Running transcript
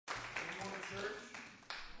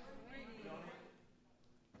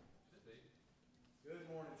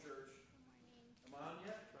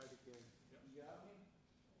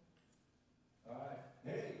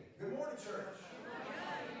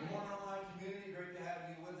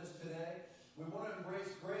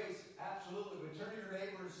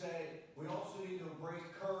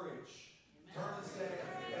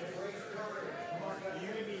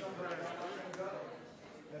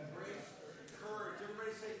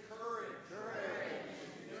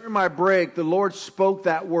During my break, the Lord spoke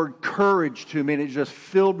that word courage to me, and it just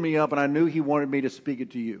filled me up, and I knew He wanted me to speak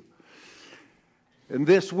it to you. And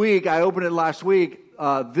this week, I opened it last week.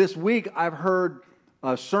 This week, I've heard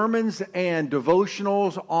sermons and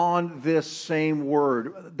devotionals on this same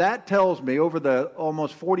word. That tells me, over the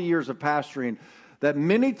almost 40 years of pastoring, that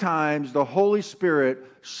many times the Holy Spirit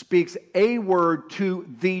speaks a word to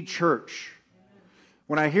the church.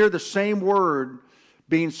 When I hear the same word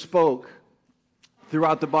being spoke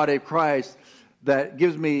throughout the body of Christ, that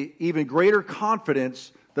gives me even greater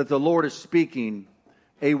confidence that the Lord is speaking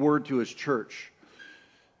a word to His church.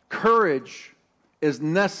 Courage is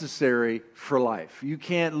necessary for life. You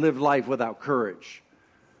can't live life without courage.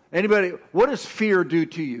 Anybody, what does fear do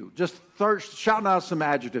to you? Just start shouting out some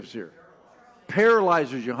adjectives here.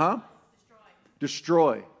 Paralyzes you, huh?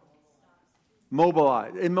 Destroy.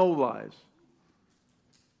 Mobilize. Immobilize.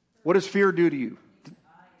 What does fear do to you?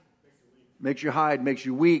 Makes you hide, makes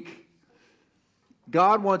you weak.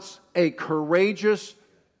 God wants a courageous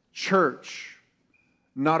church,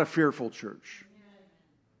 not a fearful church.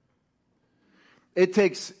 It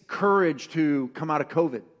takes courage to come out of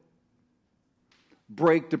COVID.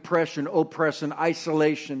 Break depression, oppression,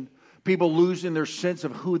 isolation. People losing their sense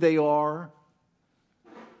of who they are.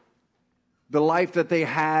 The life that they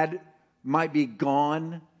had might be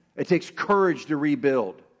gone. It takes courage to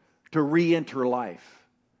rebuild, to re-enter life.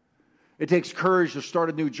 It takes courage to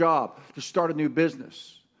start a new job, to start a new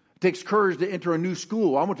business. It takes courage to enter a new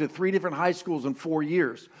school. I went to 3 different high schools in 4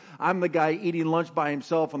 years. I'm the guy eating lunch by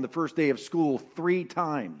himself on the first day of school 3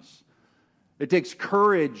 times. It takes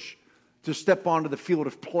courage to step onto the field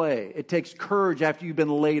of play. It takes courage after you've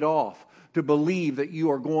been laid off to believe that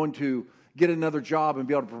you are going to get another job and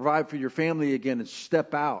be able to provide for your family again and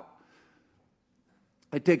step out.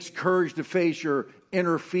 It takes courage to face your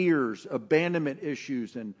inner fears, abandonment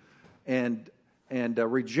issues, and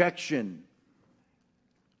rejection,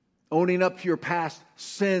 owning up to your past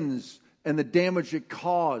sins and the damage it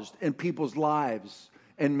caused in people's lives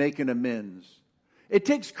and making amends. It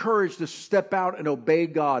takes courage to step out and obey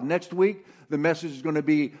God. Next week, the message is going to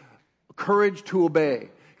be courage to obey.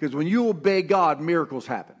 Because when you obey God, miracles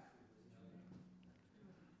happen.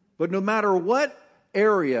 But no matter what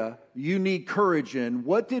area you need courage in,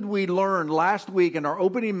 what did we learn last week in our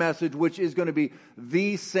opening message, which is going to be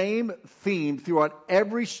the same theme throughout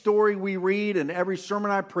every story we read and every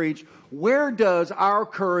sermon I preach? Where does our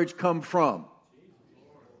courage come from?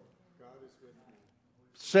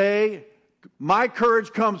 Say, my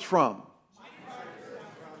courage comes from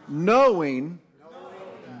knowing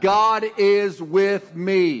God is with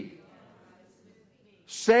me.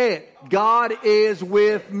 Say it. God is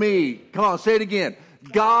with me. Come on, say it again.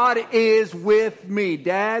 God is with me.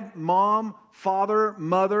 Dad, mom, father,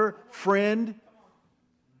 mother, friend.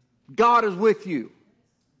 God is with you.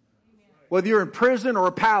 Whether you're in prison or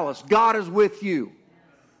a palace, God is with you.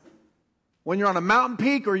 When you're on a mountain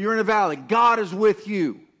peak or you're in a valley, God is with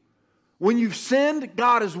you. When you've sinned,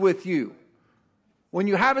 God is with you. When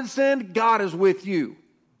you haven't sinned, God is with you.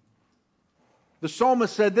 The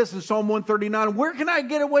psalmist said this in Psalm 139, where can I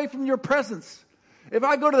get away from your presence? If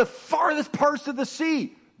I go to the farthest parts of the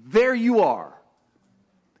sea, there you are.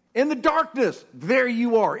 In the darkness, there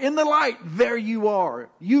you are. In the light, there you are.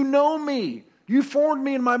 You know me. You formed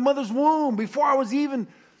me in my mother's womb before I was even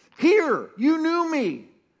here. You knew me.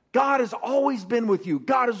 God has always been with you.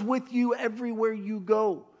 God is with you everywhere you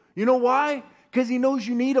go. You know why? Because He knows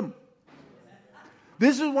you need Him.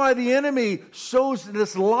 This is why the enemy sows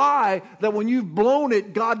this lie that when you've blown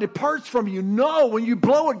it, God departs from you. No, when you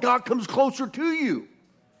blow it, God comes closer to you.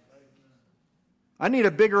 I need a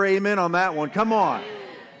bigger amen on that one. Come on.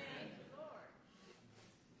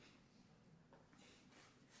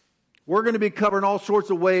 We're going to be covering all sorts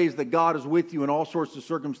of ways that God is with you in all sorts of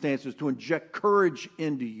circumstances to inject courage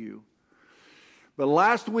into you. But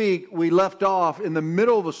last week, we left off in the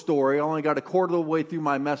middle of a story. I only got a quarter of the way through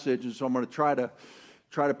my message, and so I'm going to try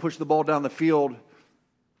to push the ball down the field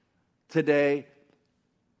today.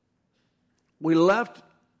 We left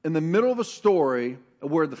in the middle of a story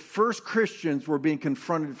where the first Christians were being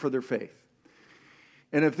confronted for their faith.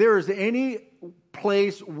 And if there is any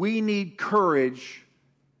place we need courage,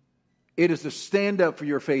 it is to stand up for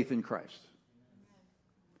your faith in Christ.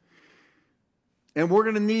 And we're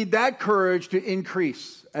going to need that courage to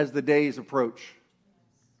increase as the days approach.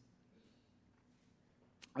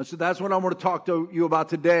 And so that's what I want to talk to you about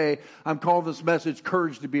today. I'm calling this message,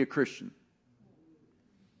 Courage to be a Christian.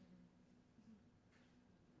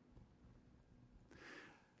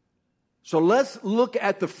 So let's look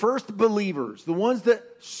at the first believers, the ones that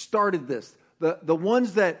started this, the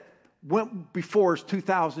ones that went before us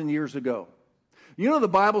 2,000 years ago. You know the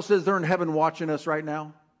Bible says they're in heaven watching us right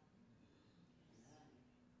now?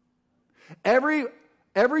 Every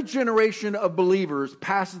generation of believers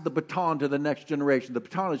passes the baton to the next generation. The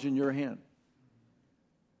baton is in your hand.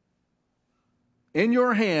 In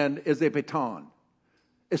your hand is a baton.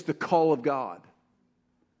 It's the call of God.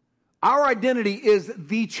 Our identity is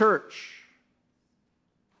the church.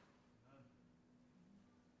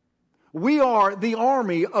 We are the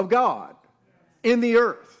army of God in the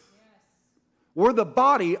earth. We're the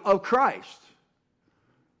body of Christ.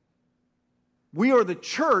 We are the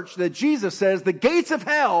church that Jesus says the gates of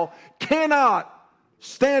hell cannot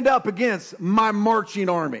stand up against my marching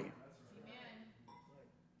army.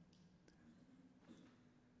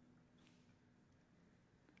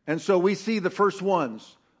 And so we see the first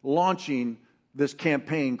ones launching this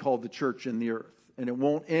campaign called the church in the earth. And it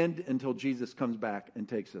won't end until Jesus comes back and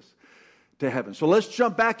takes us to heaven. So let's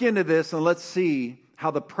jump back into this and let's see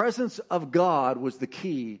how the presence of God was the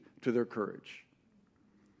key to their courage.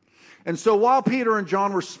 And so while Peter and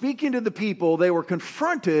John were speaking to the people, they were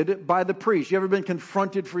confronted by the priests. You ever been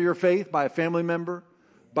confronted for your faith by a family member,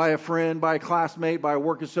 by a friend, by a classmate, by a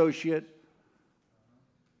work associate?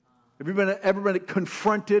 Have you ever been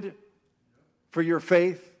confronted for your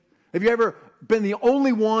faith? Have you ever been the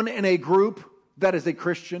only one in a group that is a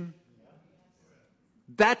Christian?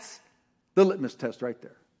 That's the litmus test right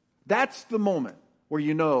there. That's the moment where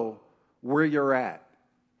you know where you're at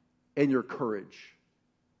and your courage.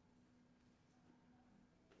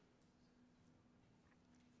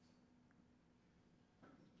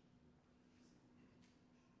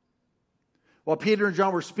 While Peter and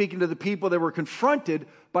John were speaking to the people, they were confronted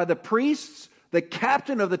by the priests, the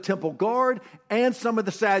captain of the temple guard, and some of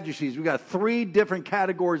the Sadducees. We've got 3 different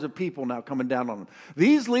categories of people now coming down on them.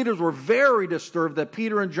 These leaders were very disturbed that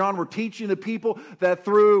Peter and John were teaching the people that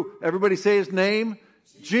through, everybody say his name,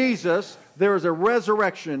 Jesus, there is a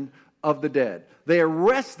resurrection of the dead. They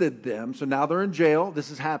arrested them, so now they're in jail.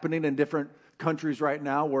 This is happening in different countries right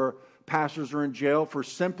now where pastors are in jail for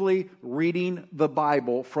simply reading the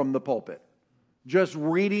Bible from the pulpit. Just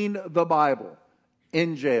reading the Bible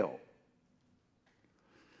in jail.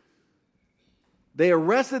 They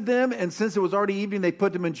arrested them, and since it was already evening, they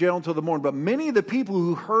put them in jail until the morning. But many of the people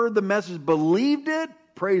who heard the message believed it.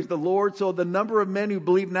 Praise the Lord. So the number of men who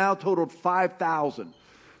believe now totaled 5,000.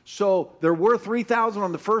 So there were 3,000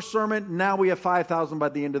 on the first sermon. Now we have 5,000 by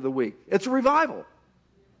the end of the week. It's a revival.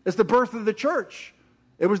 It's the birth of the church.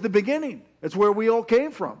 It was the beginning. It's where we all came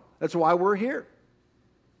from. That's why we're here.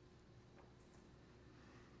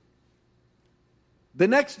 The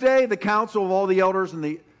next day, the council of all the elders and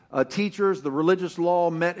the teachers, the religious law,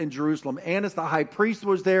 met in Jerusalem. Annas the high priest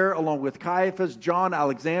was there, along with Caiaphas, John,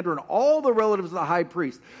 Alexander, and all the relatives of the high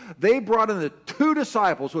priest. They brought in the 2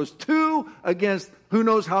 disciples. So it was 2 against who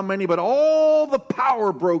knows how many, but all the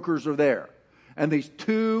power brokers are there. And these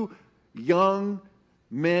 2 young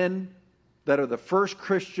men that are the first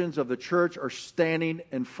Christians of the church are standing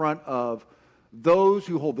in front of those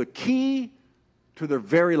who hold the key to their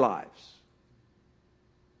very lives.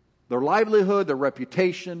 Their livelihood, their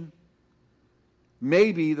reputation,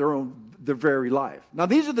 maybe their very life. Now,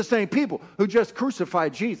 these are the same people who just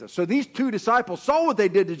crucified Jesus. So these 2 disciples saw what they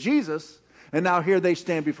did to Jesus, and now here they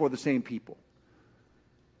stand before the same people.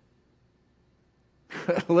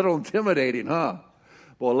 A little intimidating, huh?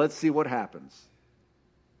 Well, let's see what happens.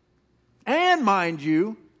 And mind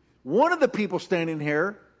you, one of the people standing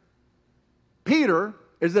here, Peter,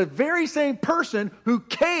 is the very same person who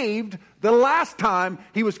caved the last time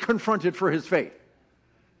he was confronted for his faith.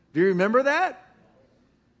 Do you remember that?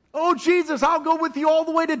 Oh, Jesus, I'll go with you all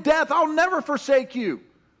the way to death. I'll never forsake you.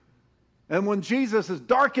 And when Jesus'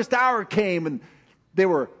 darkest hour came and they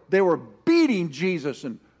were beating Jesus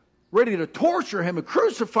and ready to torture him and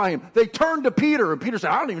crucify him, they turned to Peter, and Peter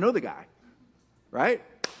said, I don't even know the guy. Right?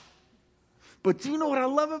 But do you know what I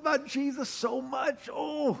love about Jesus so much?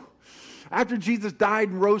 Oh, after Jesus died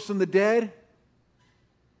and rose from the dead,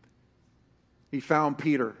 he found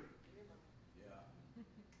Peter.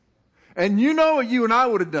 And you know what you and I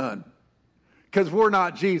would have done, because we're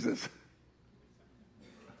not Jesus.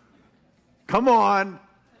 Come on.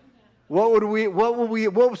 What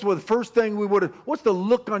was the first thing we would have, what's the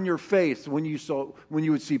look on your face when you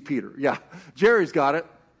would see Peter? Yeah, Jerry's got it.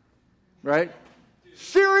 Right?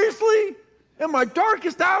 Seriously? In my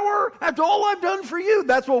darkest hour, after all I've done for you?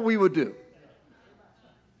 That's what we would do.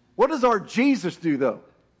 What does our Jesus do, though?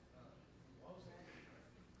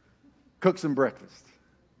 Cooks some breakfast.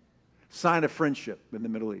 Sign of friendship in the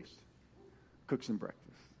Middle East. Cooks some breakfast.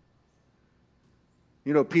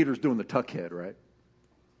 You know, Peter's doing the tuck head, right?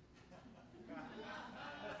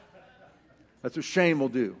 That's what shame will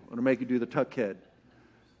do. It'll make you do the tuck head.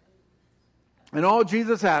 And all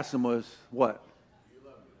Jesus asked him was, what?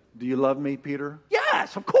 Do you love me, Peter?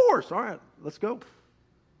 Yes, of course. All right, let's go.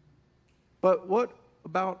 But what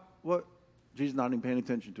about what? Jesus not even paying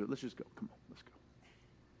attention to it. Let's just go. Come on, let's go.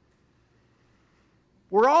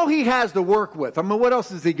 We're all he has to work with. I mean, what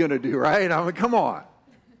else is he going to do, right? I mean, come on.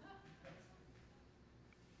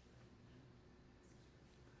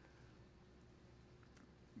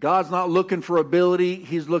 God's not looking for ability.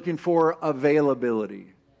 He's looking for availability.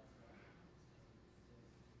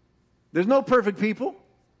 There's no perfect people.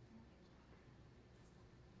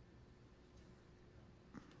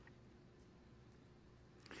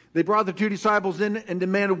 They brought the two disciples in and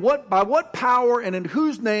demanded, by what power and in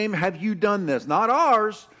whose name have you done this? Not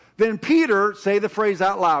ours. Then Peter, say the phrase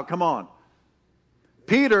out loud. Come on.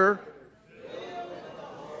 Peter.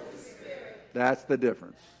 That's the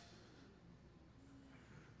difference.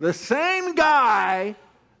 The same guy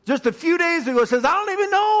just a few days ago says, I don't even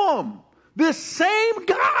know him. This same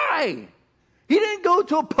guy. He didn't go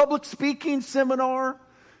to a public speaking seminar.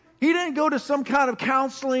 He didn't go to some kind of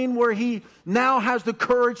counseling where he now has the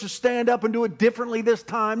courage to stand up and do it differently this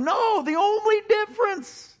time. No, the only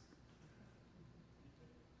difference.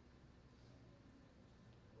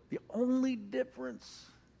 The only difference.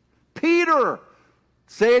 Peter,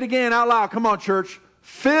 say it again out loud. Come on, church.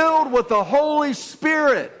 Filled with the Holy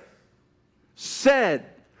Spirit, said,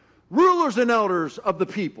 rulers and elders of the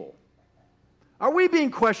people. Are we being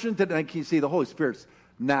questioned today? Can you see the Holy Spirit's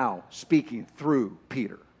now speaking through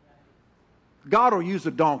Peter? God will use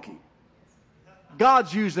a donkey.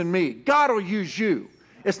 God's using me. God will use you.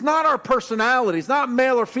 It's not our personality. It's not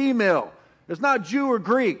male or female. It's not Jew or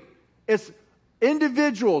Greek. It's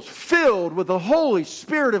individuals filled with the Holy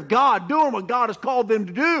Spirit of God doing what God has called them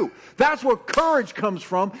to do. That's where courage comes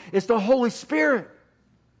from. It's the Holy Spirit.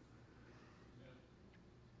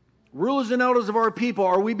 Rulers and elders of our people,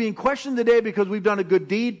 are we being questioned today because we've done a good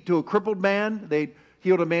deed to a crippled man? They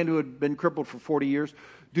healed a man who had been crippled for 40 years.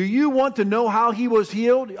 Do you want to know how he was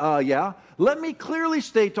healed? Yeah. Let me clearly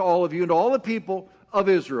state to all of you and to all the people of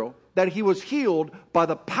Israel that he was healed by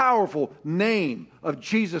the powerful name of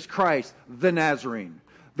Jesus Christ, the Nazarene.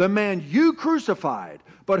 The man you crucified,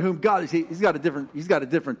 but whom God, he's got a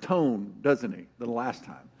different tone, doesn't he, than the last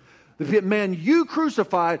time. The man you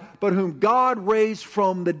crucified, but whom God raised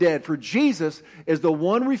from the dead. For Jesus is the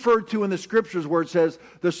one referred to in the scriptures where it says,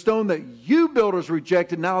 the stone that you builders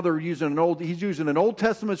rejected, now he's using an Old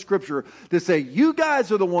Testament scripture to say, you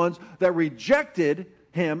guys are the ones that rejected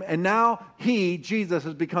him, and now Jesus,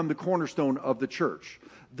 has become the cornerstone of the church.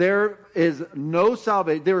 There is no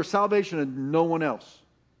salvation. There is salvation in no one else.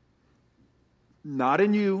 Not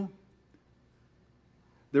in you.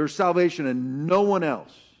 There is salvation in no one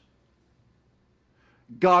else.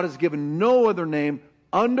 God has given no other name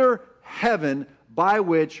under heaven by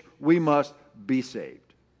which we must be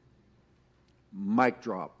saved. Mic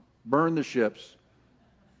drop. Burn the ships.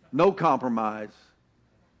 No compromise.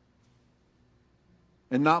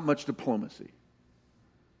 And not much diplomacy.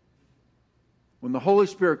 When the Holy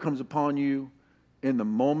Spirit comes upon you, in the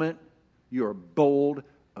moment, you are bold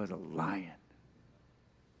as a lion.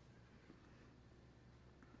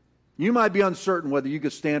 You might be uncertain whether you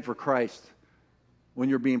could stand for Christ when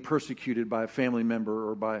you're being persecuted by a family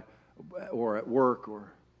member or at work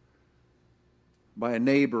or by a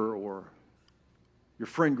neighbor or your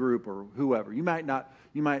friend group or whoever.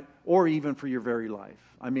 Or even for your very life.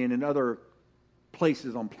 I mean, in other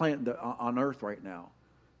places on earth right now,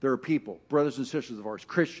 there are people, brothers and sisters of ours,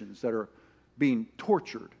 Christians, that are being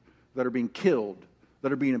tortured, that are being killed,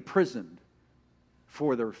 that are being imprisoned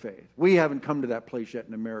for their faith. We haven't come to that place yet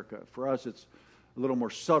in America. For us, it's a little more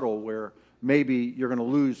subtle, where maybe you're going to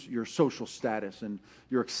lose your social status and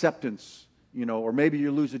your acceptance, or maybe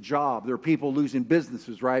you lose a job. There are people losing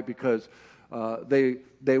businesses, right, because they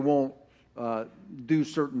won't do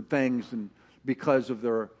certain things, and because of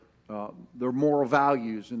their moral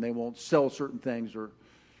values, and they won't sell certain things,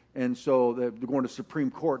 and so they're going to Supreme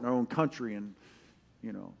Court in our own country, and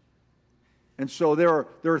so there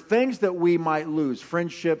are things that we might lose: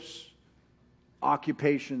 friendships,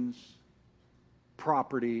 occupations,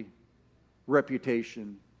 property,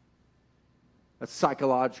 reputation. That's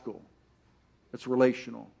psychological. That's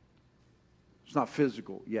relational. It's not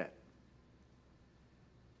physical yet.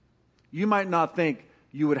 You might not think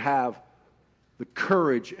you would have the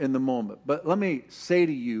courage in the moment, but let me say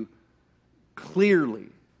to you clearly,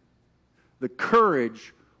 the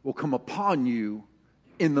courage will come upon you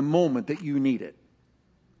in the moment that you need it.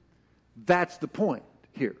 That's the point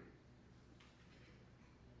here.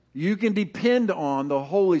 You can depend on the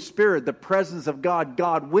Holy Spirit, the presence of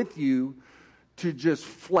God with you, to just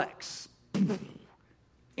flex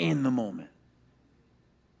in the moment.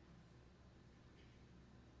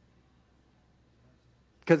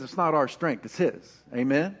 because it's not our strength, it's His.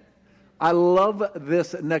 Amen? I love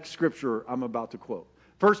this next scripture I'm about to quote.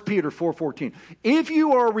 1 Peter 4:14. If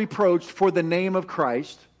you are reproached for the name of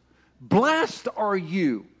Christ, blessed are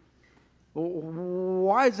you.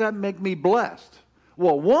 Why does that make me blessed?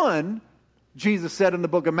 Well, one, Jesus said in the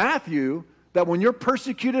book of Matthew that when you're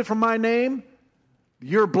persecuted for my name,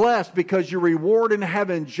 you're blessed because your reward in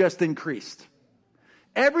heaven just increased.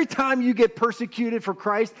 Every time you get persecuted for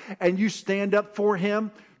Christ and you stand up for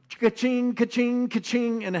Him, ka-ching, ka-ching,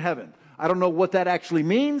 ka-ching in heaven. I don't know what that actually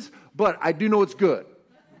means, but I do know it's good.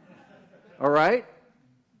 All right?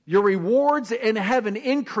 Your rewards in heaven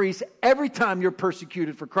increase every time you're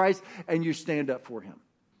persecuted for Christ and you stand up for Him.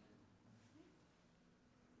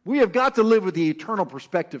 We have got to live with the eternal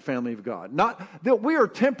perspective, family of God. Not that we are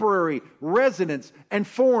temporary residents and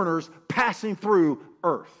foreigners passing through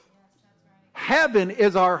earth. Heaven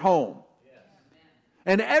is our home.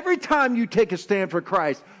 And every time you take a stand for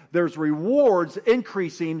Christ, there's rewards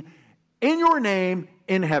increasing in your name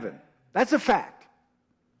in heaven. That's a fact.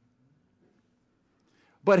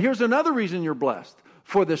 But here's another reason you're blessed.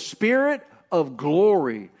 For the Spirit of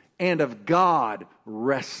glory and of God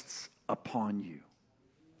rests upon you.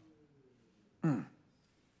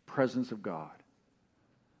 Presence of God.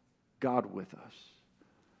 God with us.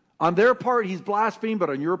 On their part, He's blasphemed,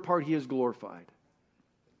 but on your part, He is glorified.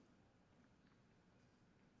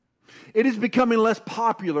 It is becoming less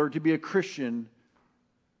popular to be a Christian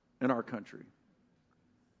in our country.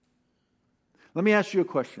 Let me ask you a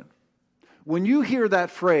question. When you hear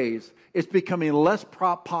that phrase, it's becoming less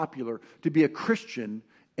popular to be a Christian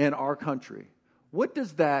in our country, what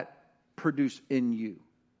does that produce in you?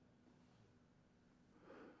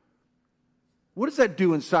 What does that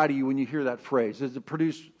do inside of you when you hear that phrase? Does it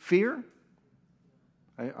produce fear?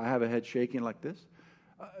 I have a head shaking like this.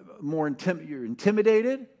 You're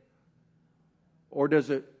intimidated? Or does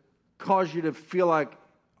it cause you to feel like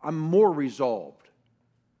I'm more resolved?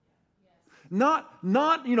 Not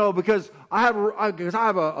because I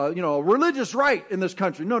have a religious right in this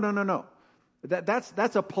country. No.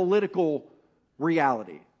 That's a political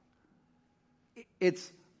reality.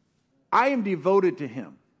 I am devoted to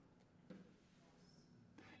Him.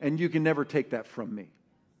 And you can never take that from me.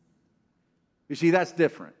 You see, that's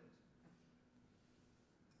different.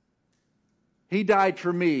 He died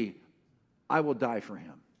for me. I will die for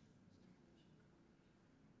Him.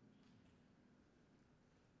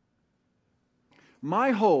 My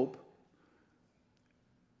hope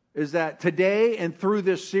is that today and through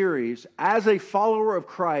this series, as a follower of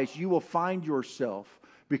Christ, you will find yourself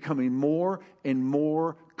becoming more and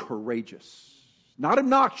more courageous. Not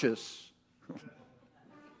obnoxious.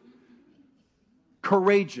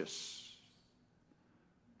 Courageous,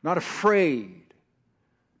 not afraid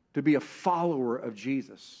to be a follower of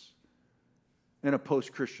Jesus in a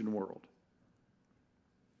post-Christian world.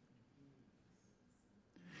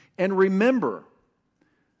 And remember,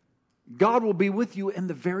 God will be with you in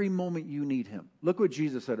the very moment you need Him. Look what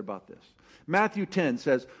Jesus said about this. Matthew 10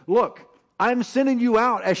 says, look, I'm sending you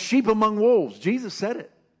out as sheep among wolves. Jesus said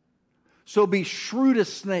it. So be shrewd as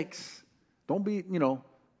snakes. Don't be,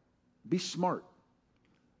 be smart.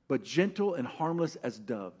 But gentle and harmless as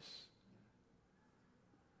doves.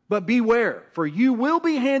 But beware, for you will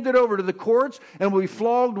be handed over to the courts and will be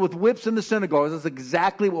flogged with whips in the synagogues. That's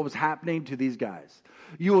exactly what was happening to these guys.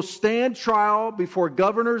 You will stand trial before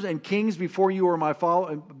governors and kings before you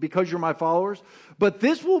are because you're my followers. But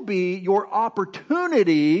this will be your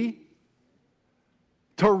opportunity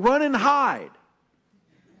to run and hide.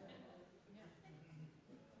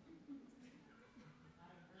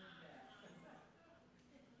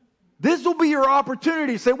 This will be your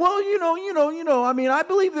opportunity to say, well, I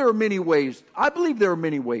believe there are many ways. I believe there are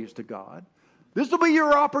many ways to God. This will be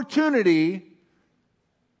your opportunity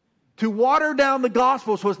to water down the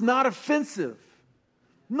gospel so it's not offensive.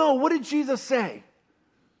 No, what did Jesus say?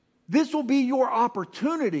 This will be your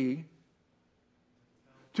opportunity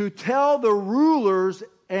to tell the rulers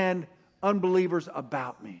and unbelievers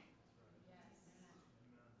about me.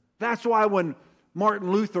 That's why when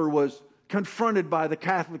Martin Luther was confronted by the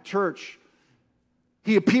Catholic Church,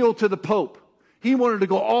 he appealed to the Pope. He wanted to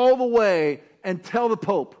go all the way and tell the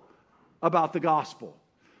Pope about the gospel.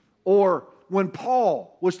 Or when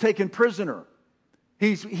Paul was taken prisoner,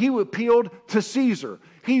 he appealed to Caesar.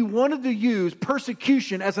 He wanted to use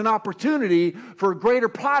persecution as an opportunity for a greater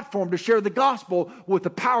platform to share the gospel with the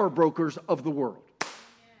power brokers of the world.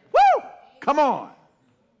 Woo! Come on.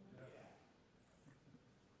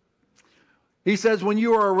 He says, when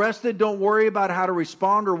you are arrested, don't worry about how to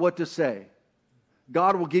respond or what to say.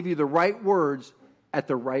 God will give you the right words at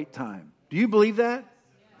the right time. Do you believe that?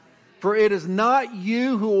 For it is not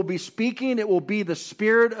you who will be speaking, it will be the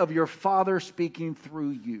Spirit of your Father speaking through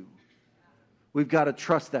you. We've got to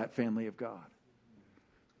trust that, family of God.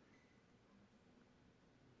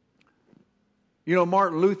 You know,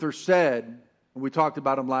 Martin Luther said, and we talked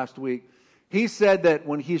about him last week, he said that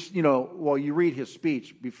when he's, you read his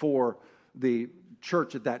speech before the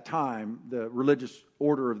church at that time, the religious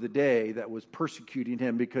order of the day that was persecuting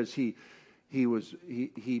him because he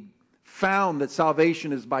found that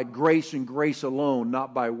salvation is by grace and grace alone,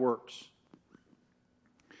 not by works.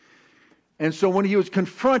 And so when he was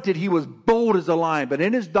confronted, he was bold as a lion. But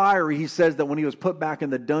in his diary, he says that when he was put back in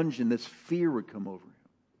the dungeon, this fear would come over him.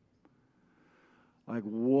 Like,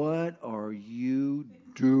 what are you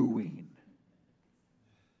doing?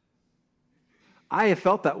 I have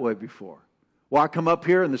felt that way before. Well, I come up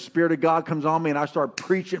here and the Spirit of God comes on me and I start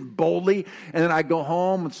preaching boldly. And then I go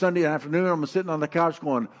home on Sunday afternoon, I'm sitting on the couch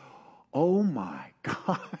going, oh my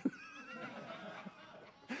God.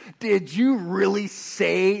 Did you really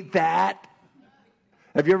say that?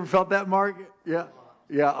 Have you ever felt that, Mark? Yeah,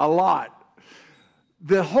 a lot.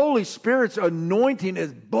 The Holy Spirit's anointing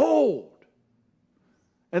is bold.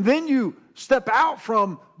 And then you step out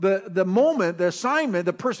from the moment, the assignment,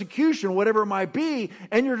 the persecution, whatever it might be,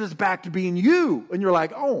 and you're just back to being you. And you're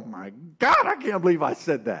like, oh my God, I can't believe I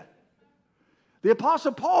said that. The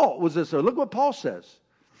Apostle Paul was this. Look what Paul says.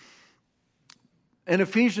 In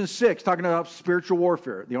Ephesians 6, talking about spiritual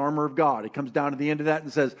warfare, the armor of God, it comes down to the end of that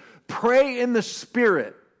and says, pray in the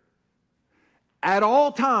Spirit at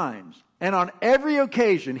all times. And on every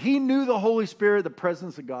occasion, he knew the Holy Spirit, the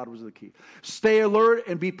presence of God was the key. Stay alert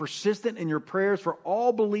and be persistent in your prayers for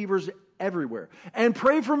all believers everywhere. And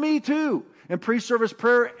pray for me too. And pre-service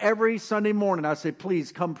prayer every Sunday morning. I say,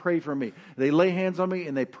 please come pray for me. They lay hands on me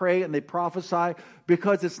and they pray and they prophesy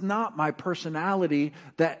because it's not my personality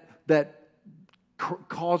that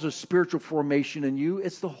causes spiritual formation in you.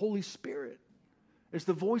 It's the Holy Spirit. It's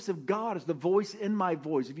the voice of God. It's the voice in my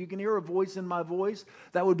voice. If you can hear a voice in my voice,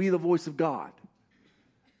 that would be the voice of God.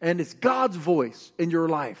 And it's God's voice in your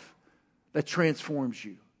life that transforms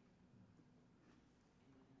you.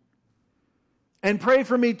 And pray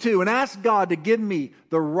for me too. And ask God to give me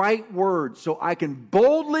the right words so I can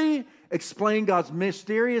boldly explain God's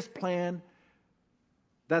mysterious plan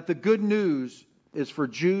that the good news is for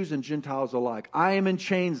Jews and Gentiles alike. I am in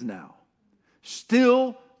chains now.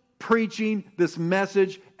 Still preaching this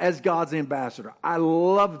message as God's ambassador. I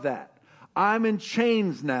love that. I'm in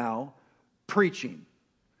chains now preaching.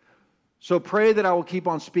 So pray that I will keep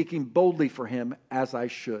on speaking boldly for him as I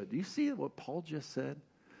should. Do you see what Paul just said?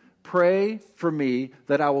 Pray for me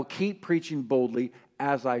that I will keep preaching boldly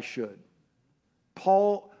as I should.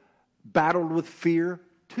 Paul battled with fear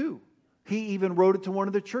too. He even wrote it to one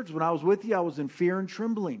of the churches. When I was with you, I was in fear and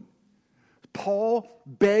trembling. Paul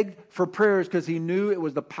begged for prayers because he knew it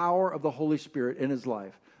was the power of the Holy Spirit in his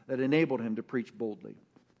life that enabled him to preach boldly.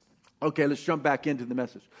 Okay, let's jump back into the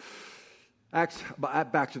message. Back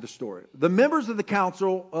to the story. The members of the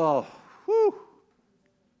council,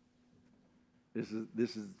 this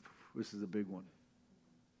is a big one.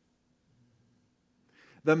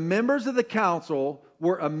 The members of the council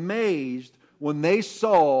were amazed when they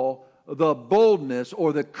saw the boldness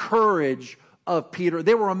or the courage of Peter.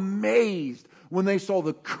 They were amazed when they saw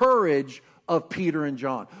the courage of Peter and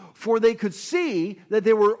John. For they could see that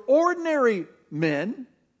they were ordinary men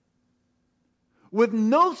with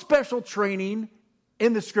no special training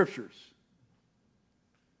in the Scriptures.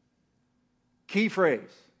 Key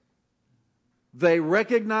phrase. They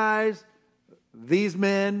recognized these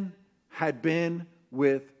men had been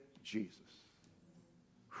with Jesus.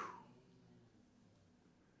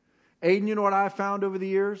 Aiden, you know what I found over the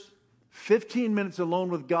years? 15 minutes alone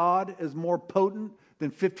with God is more potent than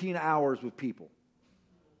 15 hours with people.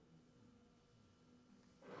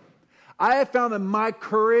 I have found that my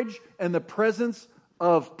courage and the presence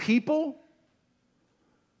of people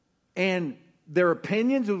and their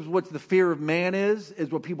opinions of what the fear of man is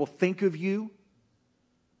what people think of you.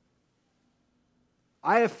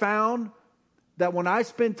 I have found that when I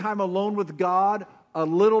spend time alone with God, a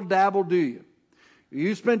little dabble do you.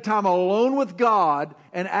 You spend time alone with God,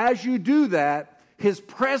 and as you do that, His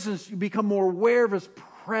presence, you become more aware of His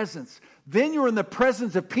presence. Then you're in the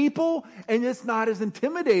presence of people, and it's not as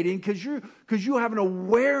intimidating because you have an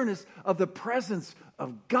awareness of the presence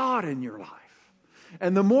of God in your life.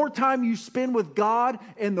 And the more time you spend with God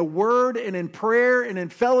in the Word and in prayer and in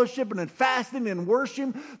fellowship and in fasting and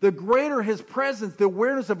worship, the greater His presence, the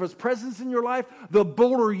awareness of His presence in your life, the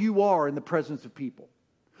bolder you are in the presence of people.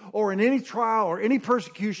 Or in any trial or any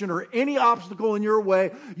persecution or any obstacle in your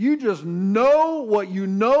way, you just know what you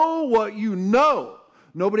know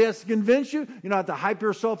Nobody has to convince you. You don't have to hype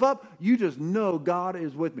yourself up. You just know God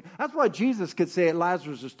is with me. That's why Jesus could say at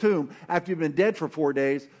Lazarus' tomb, after you've been dead for 4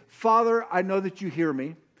 days, Father, I know that you hear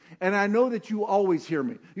me, and I know that you always hear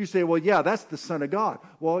me. You say, well, yeah, that's the Son of God.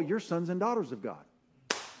 Well, you're sons and daughters of God.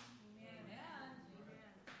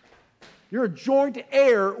 You're a joint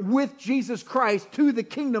heir with Jesus Christ to the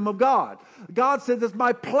kingdom of God. God says, it's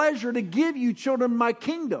my pleasure to give you children my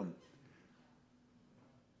kingdom.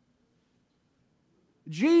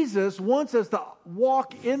 Jesus wants us to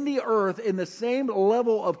walk in the earth in the same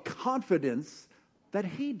level of confidence that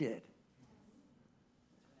he did.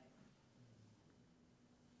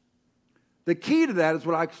 The key to that is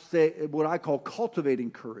what I call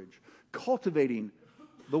cultivating courage, cultivating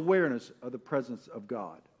the awareness of the presence of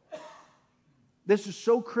God. This is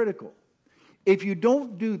so critical. If you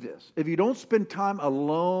don't do this, if you don't spend time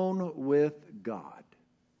alone with God,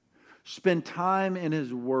 spend time in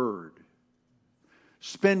His Word,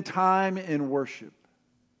 spend time in worship,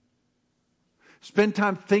 spend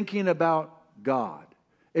time thinking about God.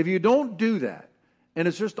 If you don't do that, and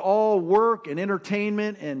it's just all work and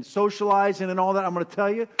entertainment and socializing and all that, I'm going to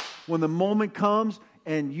tell you, when the moment comes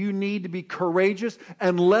and you need to be courageous,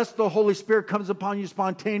 unless the Holy Spirit comes upon you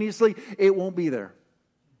spontaneously, it won't be there.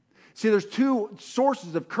 See, there's two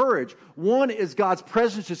sources of courage. One is God's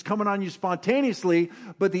presence just coming on you spontaneously,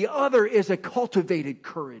 but the other is a cultivated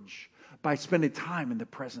courage by spending time in the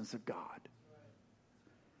presence of God.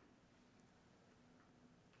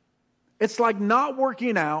 It's like not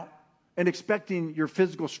working out and expecting your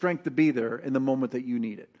physical strength to be there in the moment that you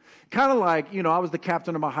need it. Kind of like, I was the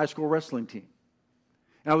captain of my high school wrestling team.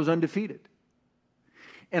 And I was undefeated.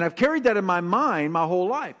 And I've carried that in my mind my whole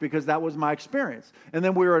life because that was my experience. And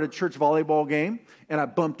then we were at a church volleyball game, and I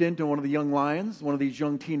bumped into one of the young lions, one of these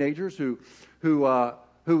young teenagers who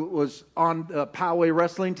was on the Poway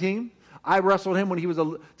wrestling team. I wrestled him when he was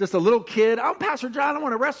just a little kid. I'm Pastor John, I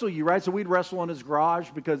want to wrestle you, right? So we'd wrestle in his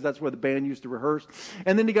garage because that's where the band used to rehearse.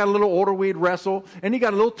 And then he got a little older, we'd wrestle. And he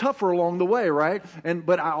got a little tougher along the way, right?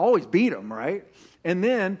 But I always beat him, right? And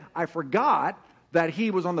then I forgot that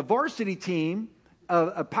he was on the varsity team,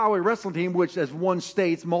 a Poway wrestling team, which has won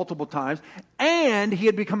states multiple times, and he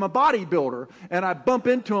had become a bodybuilder. And I bump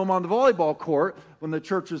into him on the volleyball court when the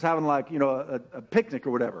church was having a picnic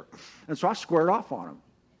or whatever. And so I squared off on him.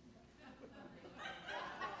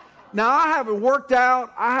 Now, I haven't worked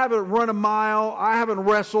out, I haven't run a mile, I haven't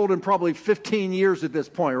wrestled in probably 15 years at this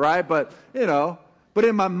point, right? But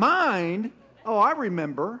in my mind, I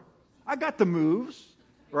remember, I got the moves,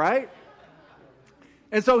 right?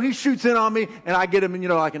 And so he shoots in on me, and I get him,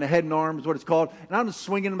 like in a head and arm is what it's called. And I'm just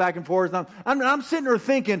swinging him back and forth. And I'm sitting there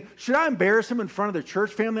thinking, should I embarrass him in front of the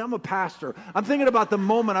church family? I'm a pastor. I'm thinking about the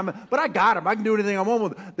moment. But I got him. I can do anything I want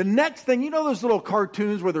with him. The next thing, those little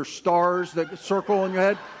cartoons where there's stars that circle in your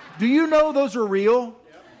head? Do you know those are real?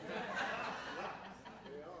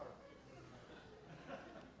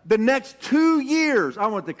 The next 2 years, I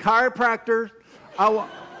went to chiropractors.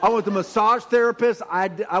 I went to massage therapist.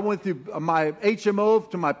 I went through my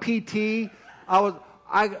HMO to my PT.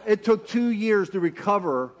 It took 2 years to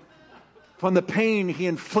recover from the pain he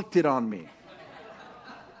inflicted on me.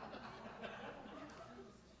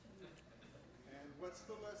 And what's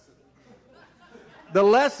the lesson? The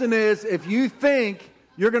lesson is, if you think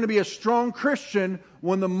you're going to be a strong Christian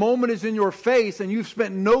when the moment is in your face and you've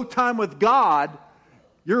spent no time with God,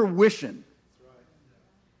 you're wishing.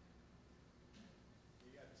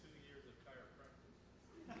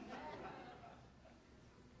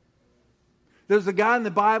 There's a guy in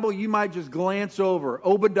the Bible you might just glance over,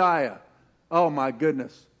 Obadiah. Oh my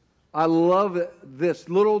goodness. I love this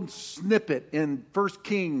little snippet in 1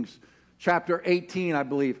 Kings chapter 18, I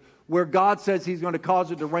believe, where God says He's going to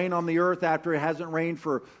cause it to rain on the earth after it hasn't rained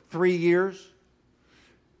for 3 years.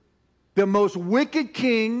 The most wicked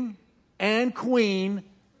king and queen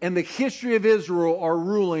in the history of Israel are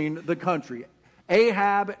ruling the country,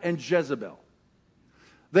 Ahab and Jezebel.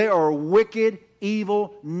 They are wicked,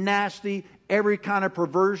 evil, nasty, every kind of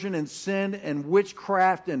perversion and sin and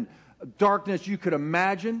witchcraft and darkness you could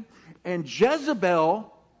imagine. And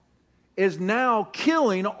Jezebel is now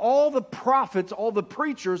killing all the prophets, all the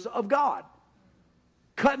preachers of God,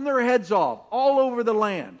 cutting their heads off all over the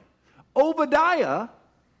land. Obadiah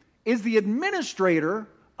is the administrator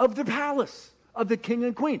of the palace of the king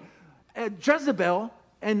and queen. Jezebel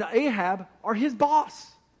and Ahab are his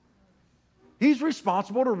boss. He's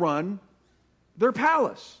responsible to run their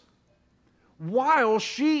palace, while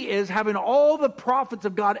she is having all the prophets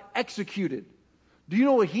of God executed. Do you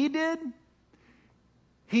know what he did?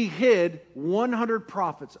 He hid 100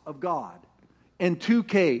 prophets of God in 2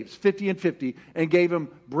 caves, 50 and 50, and gave them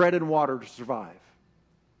bread and water to survive.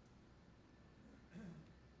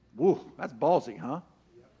 Whoa, that's ballsy, huh?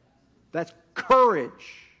 That's courage.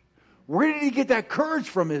 Where did he get that courage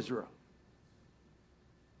from, Israel?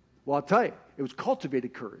 Well, I'll tell you, it was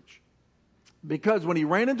cultivated courage. Because when he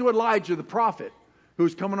ran into Elijah, the prophet, who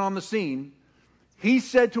was coming on the scene, he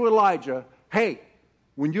said to Elijah, hey,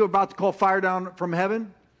 when you're about to call fire down from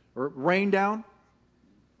heaven, or rain down,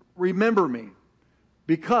 remember me,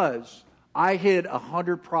 because I hid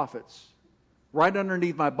 100 prophets right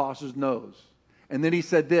underneath my boss's nose. And then he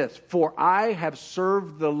said this, for I have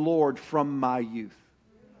served the Lord from my youth.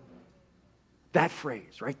 That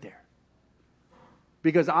phrase right there.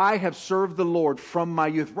 Because I have served the Lord from my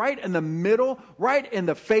youth. Right in the middle, right in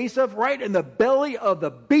the face of, right in the belly of the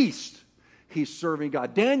beast, he's serving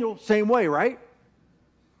God. Daniel, same way, right?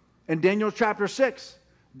 In Daniel chapter 6,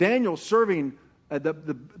 Daniel serving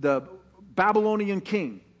the Babylonian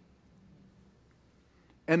king.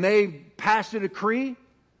 And they passed a decree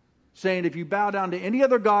saying if you bow down to any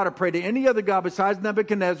other god or pray to any other god besides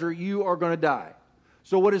Nebuchadnezzar, you are going to die.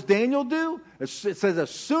 So what does Daniel do? It says as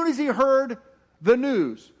soon as he heard the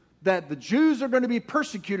news that the Jews are going to be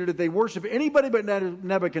persecuted if they worship anybody but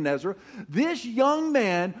Nebuchadnezzar, this young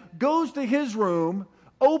man goes to his room,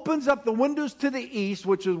 opens up the windows to the east,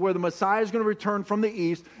 which is where the Messiah is going to return from the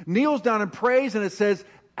east, kneels down and prays, and it says,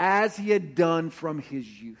 as he had done from his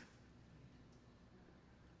youth.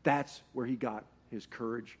 That's where he got his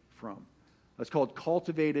courage from. That's called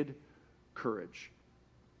cultivated courage.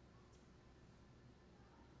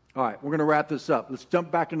 All right, we're going to wrap this up. Let's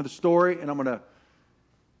jump back into the story, and I'm going to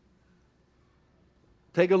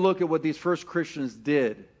take a look at what these first Christians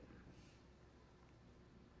did.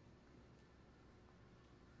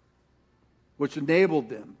 Which enabled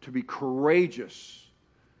them to be courageous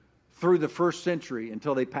through the first century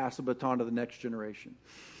until they passed the baton to the next generation.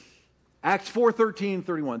 Acts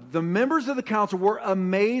 4:13-31. The members of the council were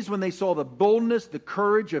amazed when they saw the boldness, the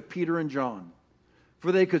courage of Peter and John.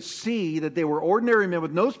 For they could see that they were ordinary men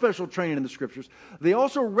with no special training in the Scriptures. They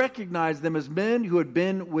also recognized them as men who had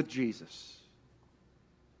been with Jesus.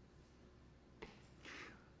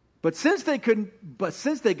 But since they could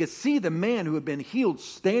see the man who had been healed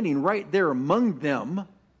standing right there among them,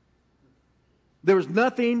 there was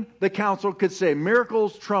nothing the council could say.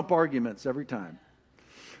 Miracles trump arguments every time.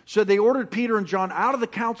 So they ordered Peter and John out of the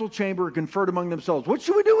council chamber and conferred among themselves. What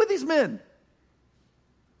should we do with these men?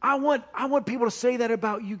 I want people to say that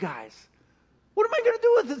about you guys. What am I going to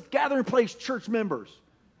do with this gathering place church members?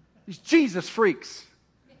 These Jesus freaks.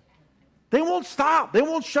 They won't stop. They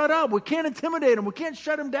won't shut up. We can't intimidate them. We can't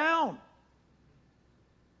shut them down.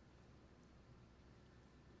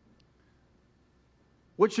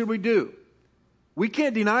 What should we do? We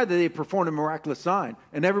can't deny that they performed a miraculous sign,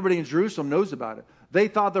 and everybody in Jerusalem knows about it. They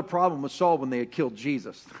thought their problem was solved when they had killed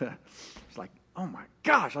Jesus. It's like, oh my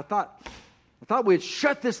gosh, I thought we had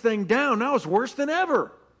shut this thing down. Now it's worse than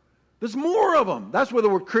ever. There's more of them. That's where the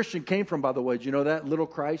word Christian came from, by the way. Do you know that? Little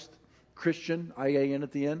Christ, Christian, I-A-N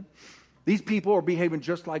at the end. These people are behaving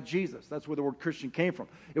just like Jesus. That's where the word Christian came from.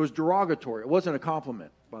 It was derogatory. It wasn't a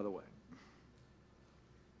compliment, by the way.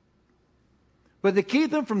 But to keep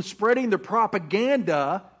them from spreading their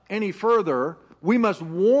propaganda any further, we must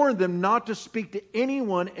warn them not to speak to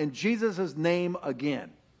anyone in Jesus' name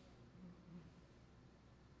again.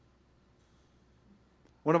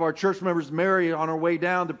 One of our church members, Mary, on her way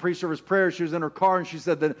down to pre-service prayer, she was in her car and she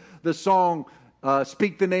said that the song,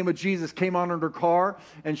 Speak the Name of Jesus, came on in her car.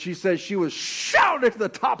 And she says she was shouting at the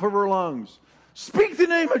top of her lungs, speak the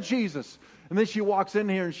name of Jesus. And then she walks in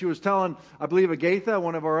here and she was telling, I believe, Agatha,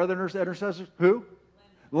 one of our other intercessors, who?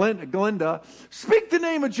 Glenda, speak the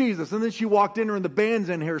name of Jesus. And then she walked in here and the band's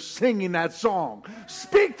in here singing that song.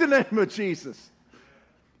 Speak the name of Jesus.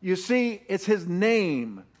 You see, it's his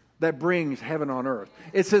name that brings heaven on earth.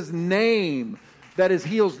 It's his name that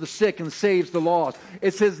heals the sick and saves the lost.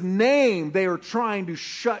 It's his name they are trying to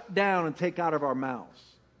shut down and take out of our mouths.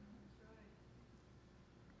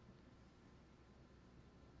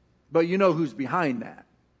 But you know who's behind that.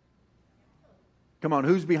 Come on,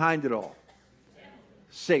 who's behind it all?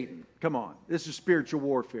 Satan. Come on. This is spiritual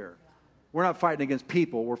warfare. We're not fighting against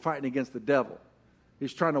people. We're fighting against the devil.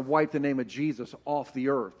 He's trying to wipe the name of Jesus off the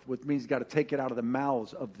earth, which means he's got to take it out of the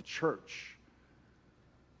mouths of the church.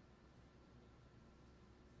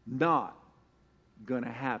 Not going to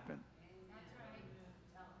happen.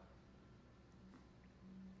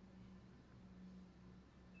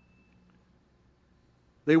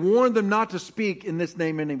 They warned them not to speak in this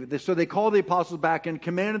name anymore. So they called the apostles back and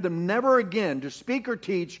commanded them never again to speak or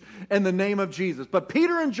teach in the name of Jesus. But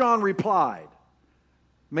Peter and John replied,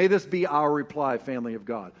 may this be our reply, family of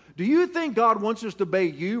God. Do you think God wants us to obey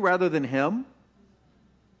you rather than him?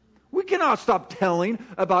 We cannot stop telling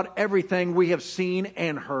about everything we have seen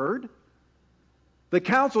and heard. The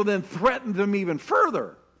council then threatened them even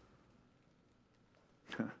further,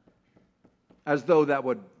 as though that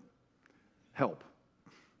would help.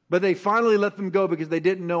 But they finally let them go because they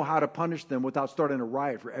didn't know how to punish them without starting a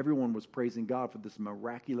riot, for everyone was praising God for this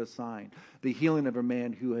miraculous sign, the healing of a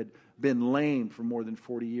man who had been lame for more than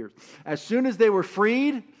 40 years. As soon as they were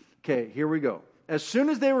freed, okay, here we go. As soon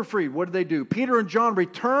as they were freed, what did they do? Peter and John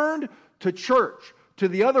returned to church, to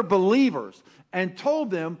the other believers, and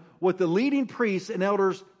told them what the leading priests and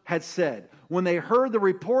elders had said. When they heard the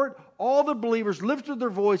report, all the believers lifted their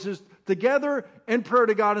voices together in prayer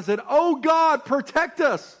to God and said, "Oh God, protect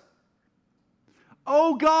us.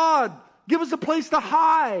 Oh God, give us a place to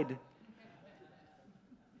hide."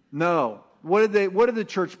 No. What did the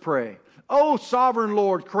church pray? "Oh sovereign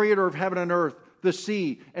Lord, creator of heaven and earth, the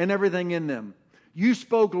sea, and everything in them. You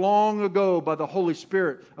spoke long ago by the Holy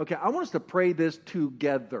Spirit." Okay, I want us to pray this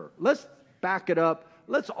together. Let's back it up.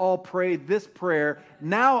 Let's all pray this prayer.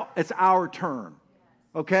 Now it's our turn.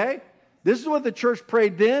 Okay? This is what the church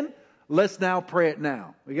prayed then. Let's now pray it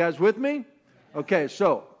now. Are you guys with me? Okay,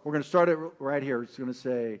 so we're going to start it right here. We're going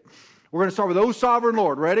to start with, "Oh sovereign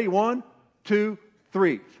Lord." Ready? 1, 2,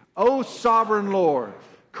 3. "Oh sovereign Lord,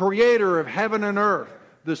 creator of heaven and earth,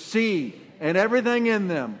 the sea, and everything in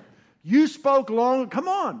them. You spoke long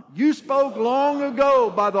ago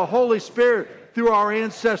by the Holy Spirit through our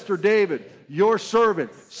ancestor David, your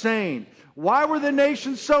servant, saying, 'Why were the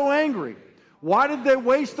nations so angry? Why did they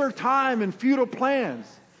waste their time in futile plans?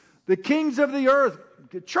 The kings of the earth,'"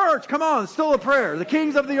 church, come on, it's still a prayer. "The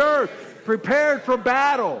kings of the earth prepared for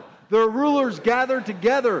battle. Their rulers gathered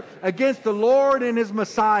together against the Lord and his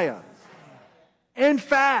Messiah. In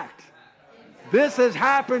fact, this has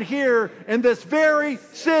happened here in this very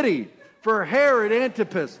city. For Herod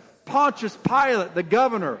Antipas, Pontius Pilate, the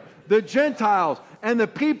governor, the Gentiles, and the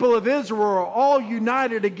people of Israel are all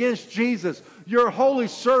united against Jesus, your holy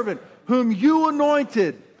servant, whom you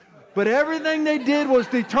anointed. But everything they did was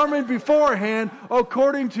determined beforehand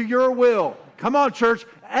according to your will." Come on, church.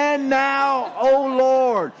 "And now, O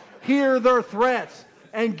Lord, hear their threats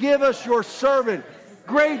and give us your servant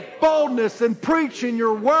great boldness in preaching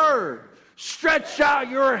your word. Stretch out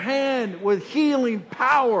your hand with healing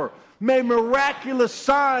power. May miraculous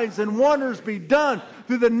signs and wonders be done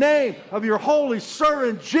through the name of your holy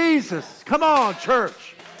servant Jesus." Come on,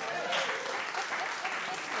 church.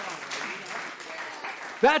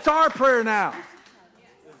 That's our prayer now.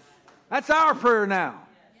 That's our prayer now.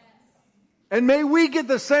 And may we get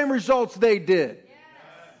the same results they did.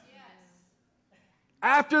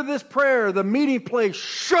 After this prayer, the meeting place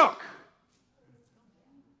shook.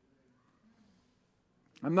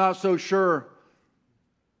 I'm not so sure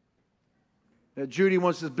that Judy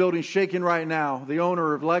wants this building shaking right now, the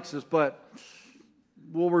owner of Lexus, but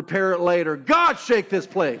we'll repair it later. God, shake this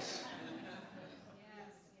place.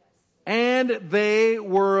 "And they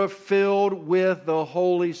were filled with the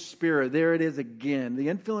Holy Spirit." There it is again. The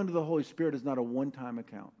infilling of the Holy Spirit is not a one-time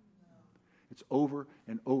account. It's over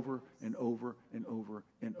and over and over and over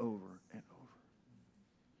and over and over.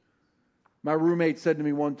 My roommate said to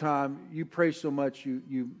me one time, "You pray so much,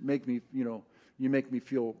 you make me, you make me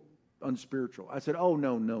feel unspiritual." I said, "Oh,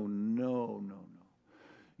 no.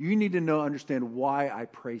 You need to understand why I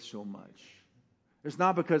pray so much. It's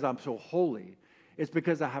not because I'm so holy. It's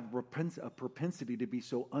because I have a propensity to be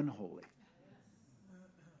so unholy."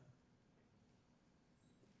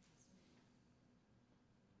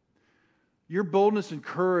 Your boldness and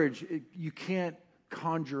courage, you can't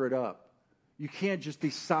conjure it up. You can't just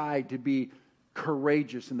decide to be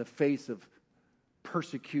courageous in the face of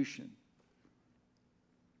persecution.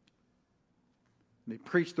 They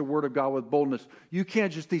preach the word of God with boldness. You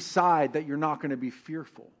can't just decide that you're not going to be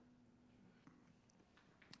fearful.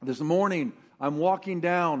 This morning, I'm walking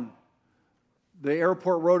down the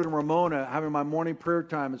airport road in Ramona, having my morning prayer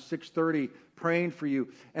time at 6:30, praying for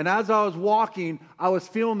you. And as I was walking, I was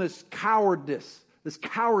feeling this cowardice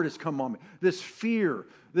come on me, this fear,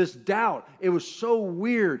 this doubt. It was so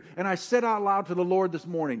weird. And I said out loud to the Lord this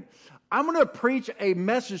morning, "I'm going to preach a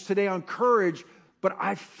message today on courage, but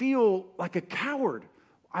I feel like a coward.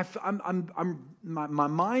 My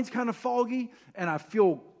mind's kind of foggy, and I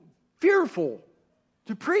feel fearful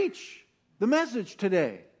to preach the message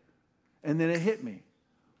today." And then it hit me.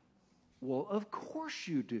 Well, of course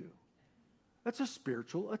you do. That's a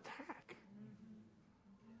spiritual attack.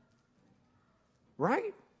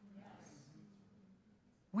 Right?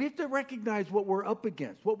 We have to recognize what we're up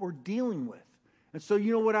against, what we're dealing with. And so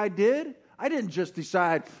you know what I did? I didn't just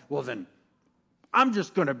decide, well then, I'm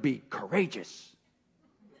just going to be courageous.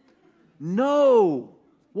 No.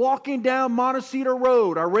 Walking down Montecito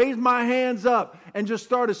Road, I raised my hands up and just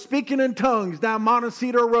started speaking in tongues down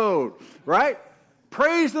Montecito Road, right?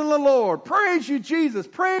 Praising the Lord. Praise you, Jesus.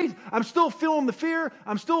 Praise. I'm still feeling the fear.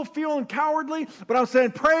 I'm still feeling cowardly, but I'm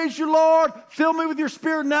saying, praise you, Lord. Fill me with your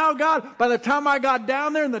spirit now, God. By the time I got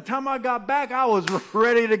down there and the time I got back, I was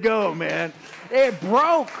ready to go, man. It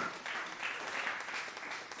broke.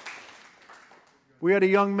 We had a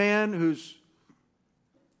young man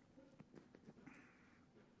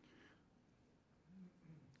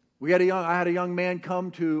I had a young man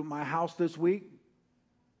come to my house this week.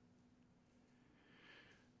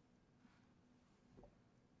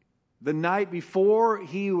 The night before,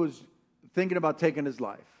 he was thinking about taking his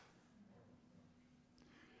life.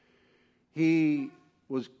 He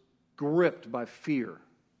was gripped by fear,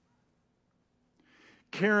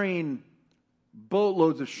 carrying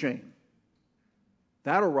boatloads of shame.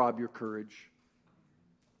 That'll rob your courage.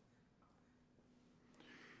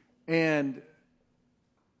 And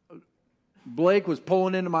Blake was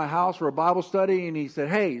pulling into my house for a Bible study, and he said,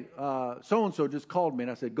 hey, so-and-so just called me. And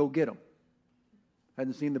I said, go get him.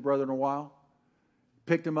 Hadn't seen the brother in a while.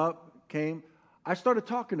 Picked him up, came. I started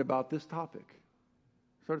talking about this topic.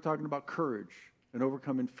 Started talking about courage and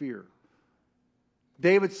overcoming fear.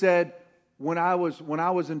 David said, when I was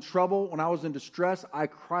in trouble, when I was in distress, I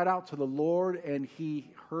cried out to the Lord, and He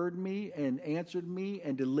heard me and answered me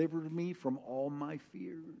and delivered me from all my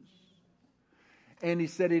fears. And he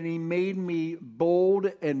said, and He made me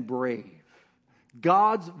bold and brave.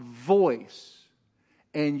 God's voice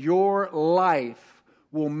and your life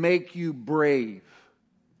will make you brave.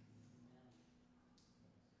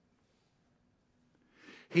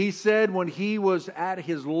 He said when he was at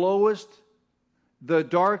his lowest, the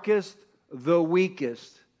darkest, the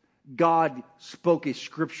weakest, God spoke a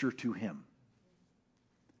scripture to him.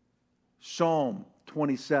 Psalm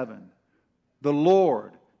 27. The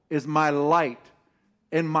Lord is my light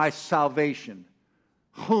and my salvation.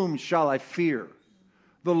 Whom shall I fear?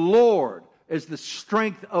 The Lord is the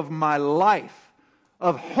strength of my life.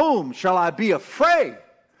 Of whom shall I be afraid?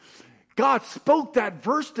 God spoke that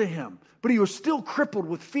verse to him, but he was still crippled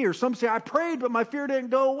with fear. Some say, I prayed, but my fear didn't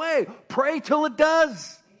go away. Pray till it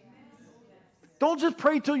does. Don't just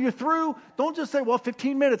pray till you're through. Don't just say, well,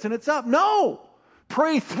 15 minutes and it's up. No.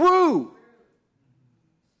 Pray through.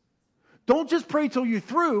 Don't just pray till you're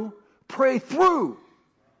through. Pray through.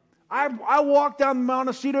 I walked down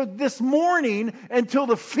Montecito this morning until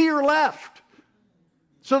the fear left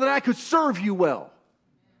so that I could serve you well.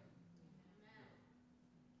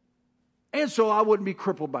 And so I wouldn't be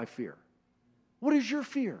crippled by fear. What is your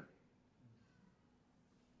fear?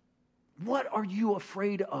 What are you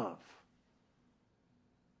afraid of?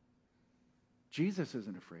 Jesus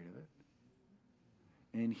isn't afraid of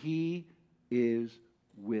it. And He is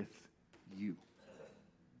with you.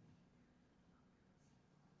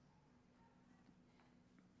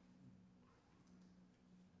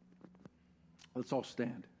 Let's all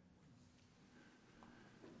stand.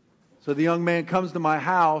 So the young man comes to my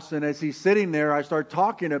house, and as he's sitting there, I start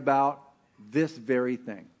talking about this very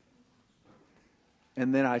thing.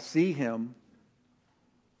 And then I see him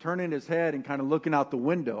turning his head and kind of looking out the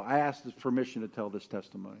window. I asked his permission to tell this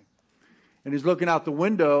testimony. And he's looking out the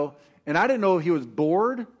window, and I didn't know if he was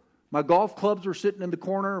bored. My golf clubs were sitting in the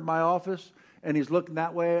corner of my office, and he's looking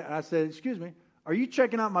that way. And I said, excuse me, are you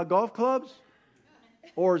checking out my golf clubs?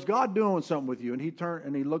 Or is God doing something with you? And he turned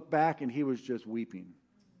and he looked back, and he was just weeping.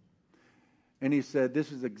 And he said,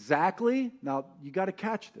 this is exactly, now you got to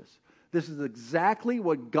catch this. This is exactly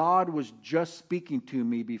what God was just speaking to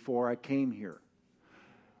me before I came here.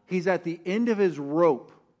 He's at the end of his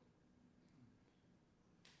rope.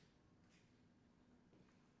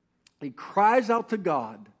 He cries out to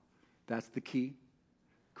God. That's the key.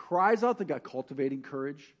 Cries out to God, cultivating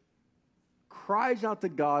courage. Cries out to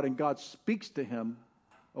God, and God speaks to him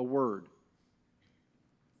a word.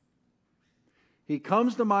 He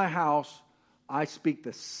comes to my house. I speak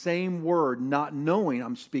the same word, not knowing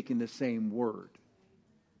I'm speaking the same word.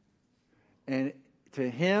 And to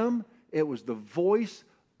him, it was the voice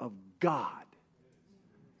of God.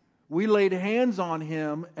 We laid hands on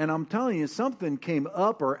him, and I'm telling you, something came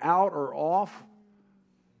up or out or off,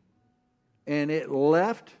 and it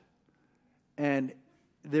left, and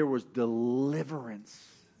there was deliverance.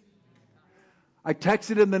 I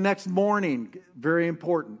texted him the next morning, very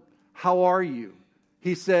important. How are you?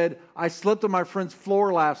 He said, I slept on my friend's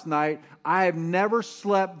floor last night. I have never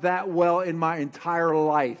slept that well in my entire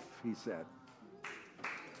life, he said.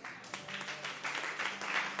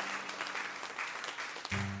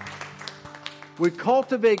 We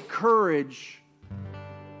cultivate courage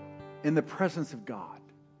in the presence of God.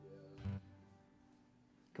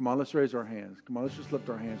 Come on, let's raise our hands. Come on, let's just lift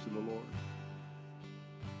our hands to the Lord.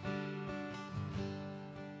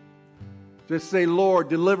 Just say, Lord,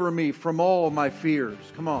 deliver me from all my fears.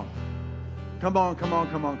 Come on. Come on, come on,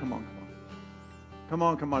 come on, come on, come on. Come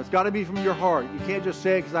on, come on. It's got to be from your heart. You can't just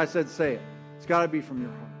say it because I said say it. It's got to be from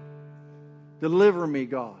your heart. Deliver me,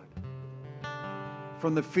 God,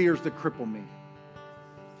 from the fears that cripple me.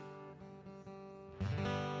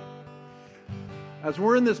 As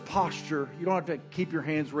we're in this posture, you don't have to keep your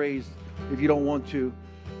hands raised if you don't want to,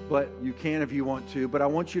 but you can if you want to. But I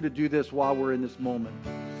want you to do this while we're in this moment.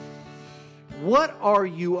 What are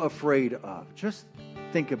you afraid of? Just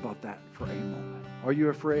think about that for a moment. Are you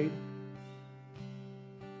afraid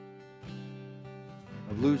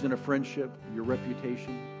of losing a friendship, your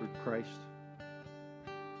reputation for Christ?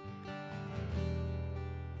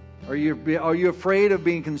 Are you afraid of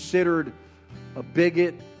being considered a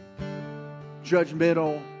bigot,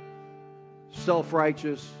 judgmental,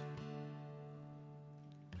 self-righteous,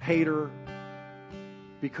 hater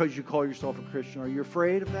because you call yourself a Christian? Are you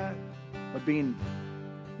afraid of that? Of being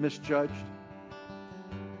misjudged?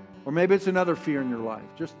 Or maybe it's another fear in your life.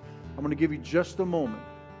 I'm going to give you just a moment,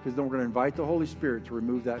 because then we're going to invite the Holy Spirit to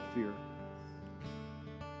remove that fear.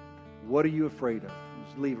 What are you afraid of?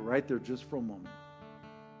 Just leave it right there just for a moment.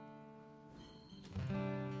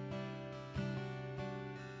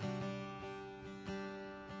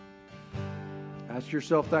 Ask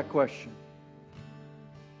yourself that question.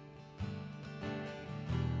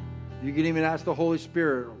 You can even ask the Holy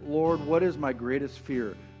Spirit, Lord, what is my greatest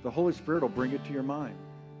fear? The Holy Spirit will bring it to your mind.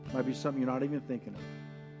 It might be something you're not even thinking of.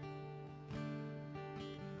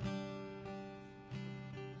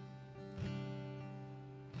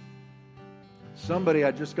 Somebody,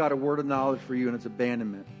 I just got a word of knowledge for you, and it's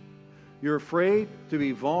abandonment. You're afraid to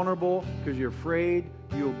be vulnerable because you're afraid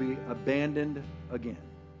you'll be abandoned again.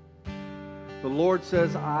 The Lord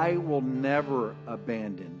says, I will never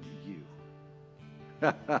abandon you.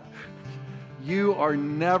 You are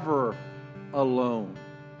never alone.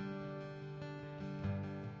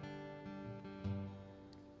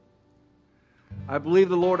 I believe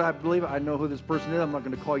the Lord. I know who this person is. I'm not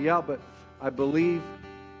going to call you out, but I believe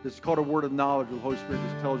this is called a word of knowledge. The Holy Spirit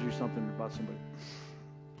just tells you something about somebody.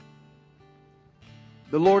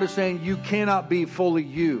 The Lord is saying you cannot be fully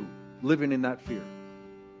you living in that fear.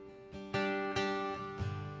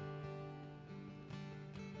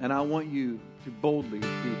 And I want you to boldly be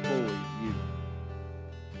fully you.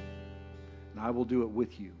 And I will do it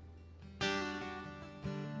with you.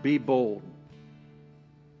 Be bold.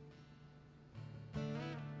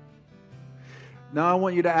 Now I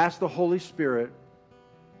want you to ask the Holy Spirit,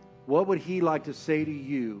 what would He like to say to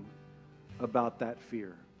you about that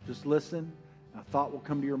fear? Just listen. A thought will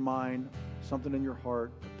come to your mind, something in your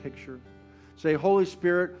heart, a picture. Say, Holy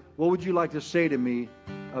Spirit, what would you like to say to me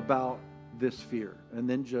about this fear? And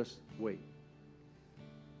then just wait.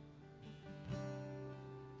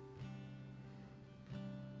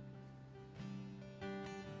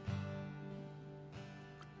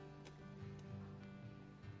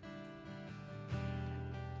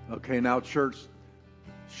 Okay, now church,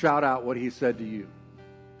 shout out what He said to you.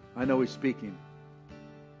 I know He's speaking.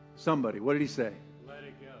 Somebody, what did He say? Let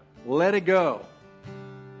it go. Let it go.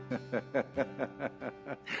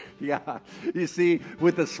 Yeah, you see,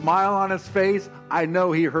 with a smile on his face, I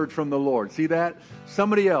know he heard from the Lord. See that?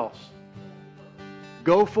 Somebody else.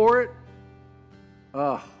 Go for it.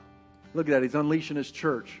 Look at that. He's unleashing his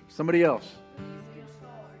church. Somebody else. Release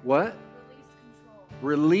control. What?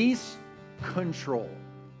 Release control. Release control.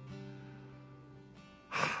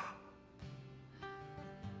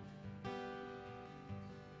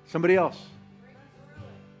 Somebody else.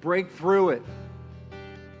 Break through it.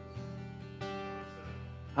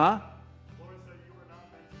 Huh?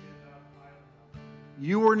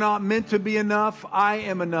 You were not meant to be enough. I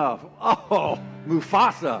am enough. Oh,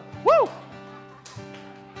 Mufasa. Woo!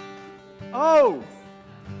 Oh,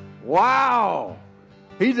 wow.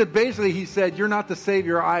 He said, you're not the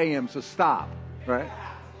Savior, I am, so stop. Right?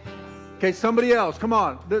 Okay, somebody else. Come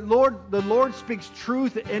on. The Lord speaks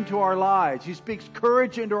truth into our lives. He speaks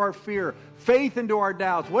courage into our fear, faith into our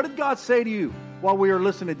doubts. What did God say to you while we were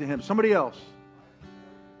listening to Him? Somebody else.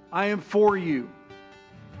 I am for you.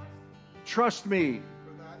 Trust me.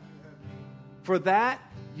 For that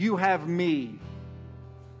you have me.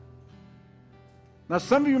 Now,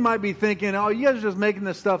 some of you might be thinking, oh, you guys are just making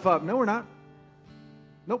this stuff up. No, we're not.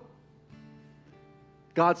 Nope.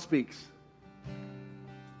 God speaks.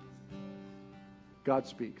 God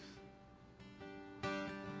speaks.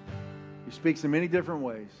 He speaks in many different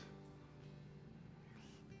ways.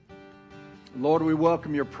 Lord, we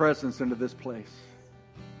welcome your presence into this place.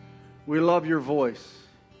 We love your voice.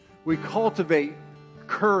 We cultivate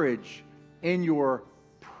courage in your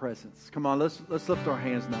presence. Come on, let's lift our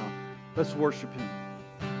hands now. Let's worship Him.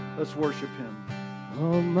 Let's worship Him.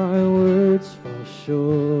 All my words fall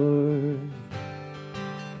short.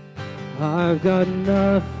 I've got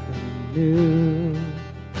nothing new.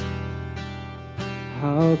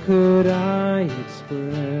 How could I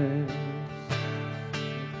express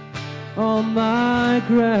all my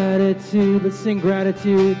gratitude? Let's sing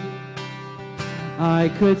gratitude. I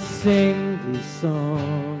could sing these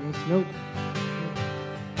songs, nope,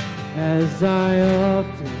 as I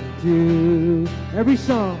often do. Every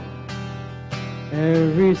song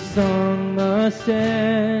must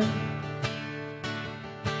end,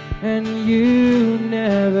 and you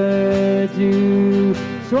never do.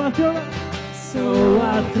 So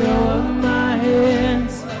I throw up my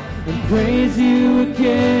hands and praise you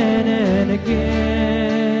again and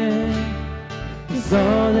again. 'Cause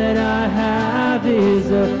all that I have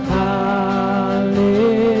is a hallelujah,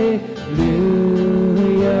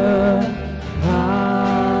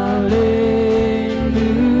 hallelujah.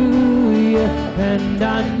 And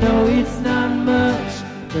I know it's not much,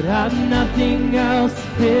 but I've nothing else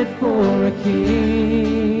fit for a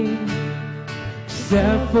king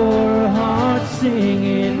except for a heart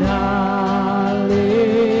singing hallelujah,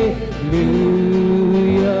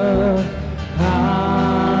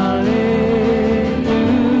 hallelujah.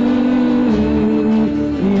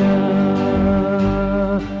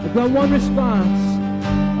 I've got one response.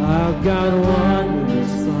 I've got one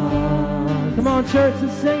response. Come on, church,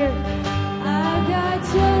 let's sing it. I got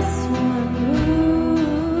just one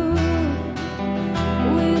move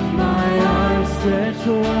with my arms Stretch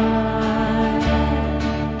wide,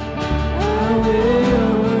 I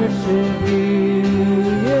will worship you,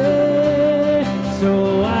 yeah. So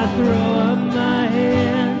I throw up my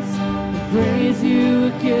hands and praise you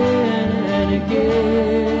again and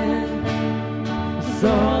again. 'Cause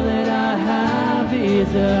all that I have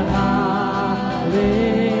is a hallelujah,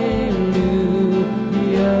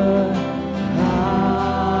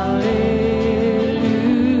 hallelujah.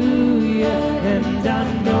 And I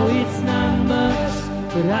know it's not much,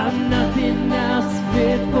 but I've nothing else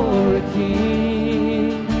fit for a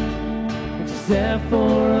king except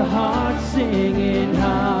for a heart singing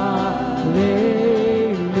hallelujah,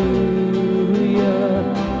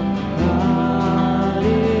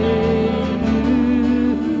 hallelujah.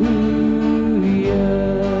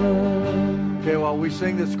 Okay, while we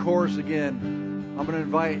sing this chorus again, I'm going to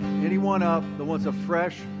invite anyone up that wants a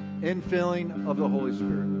fresh infilling of the Holy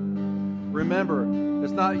Spirit. Remember,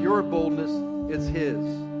 it's not your boldness, it's His.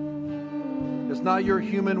 It's not your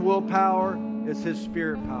human willpower, it's His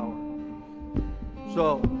Spirit power.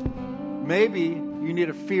 So, maybe you need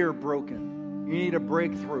a fear broken. You need a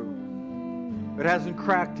breakthrough. It hasn't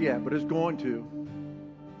cracked yet, but it's going to.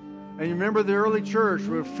 And you remember the early church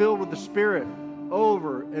were filled with the Spirit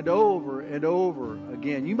over and over and over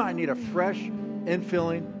again. You might need a fresh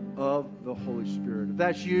infilling of the Holy Spirit. If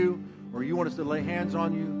that's you, or you want us to lay hands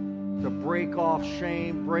on you, to break off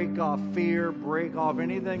shame, break off fear, break off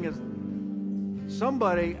anything.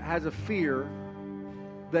 Somebody has a fear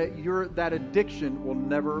that that addiction will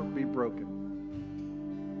never be broken.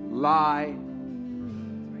 Lie.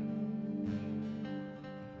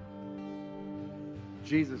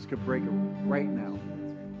 Jesus could break it right now.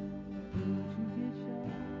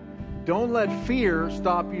 Don't let fear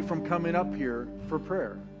stop you from coming up here for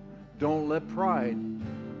prayer. Don't let pride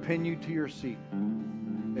pin you to your seat.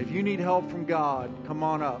 If you need help from God, come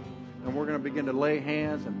on up. And we're going to begin to lay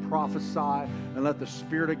hands and prophesy and let the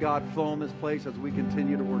Spirit of God flow in this place as we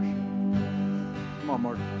continue to worship. Come on,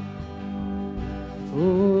 Mark.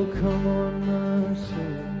 Oh, come on, my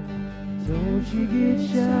soul. Don't you get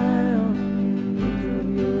shy on me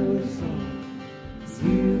with your song.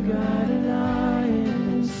 You got a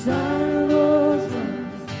lion inside of those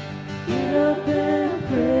lungs. Get up and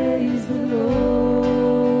praise the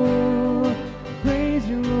Lord. Praise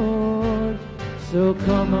your Lord. So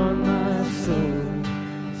come on, my soul.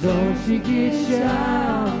 Don't you get shy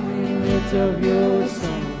on me, lift up your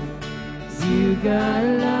song. You got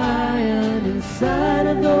a lion inside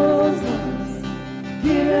of those lungs.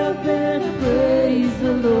 Get up and praise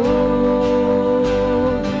the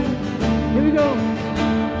Lord. Here we go.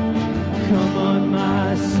 Come on,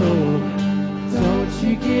 my soul. Don't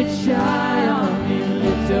you get shy on me,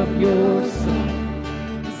 lift up your song.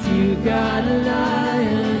 You got a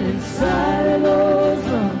lion inside of those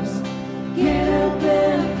lungs. Get up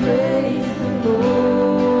and praise the Lord.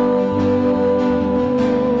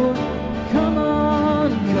 Come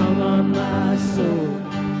on, my soul.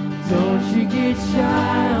 Don't you get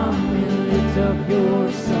shy on me, lift up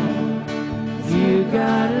your song. You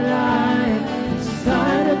got a lion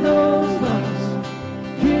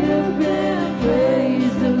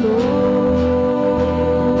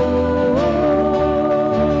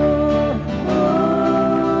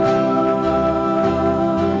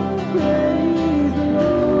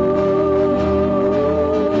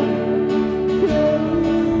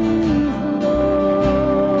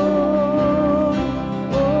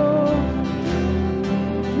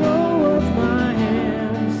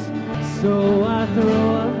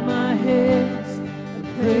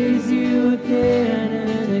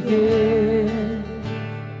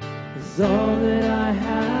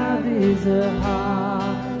is a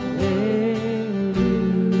hallelujah,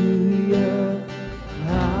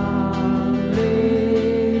 hallelujah.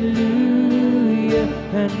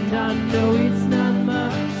 And I know it's not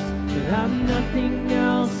much, but I'm nothing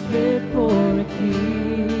else fit for a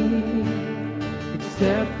king,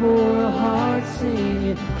 except for a heart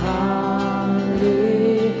singing hallelujah,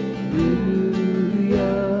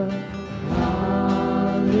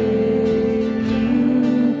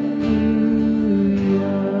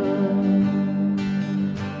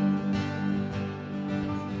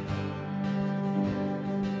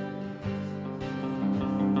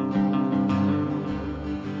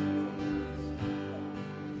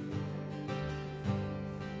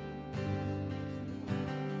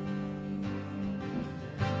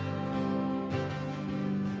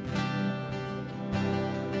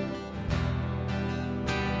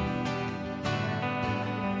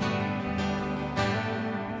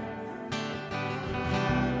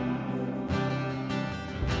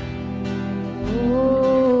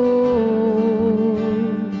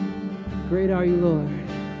 are you, Lord?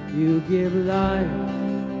 You give life,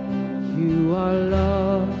 you are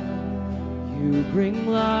love, you bring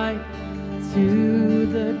light to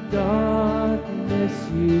the darkness,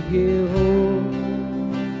 you give hope,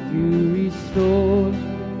 you restore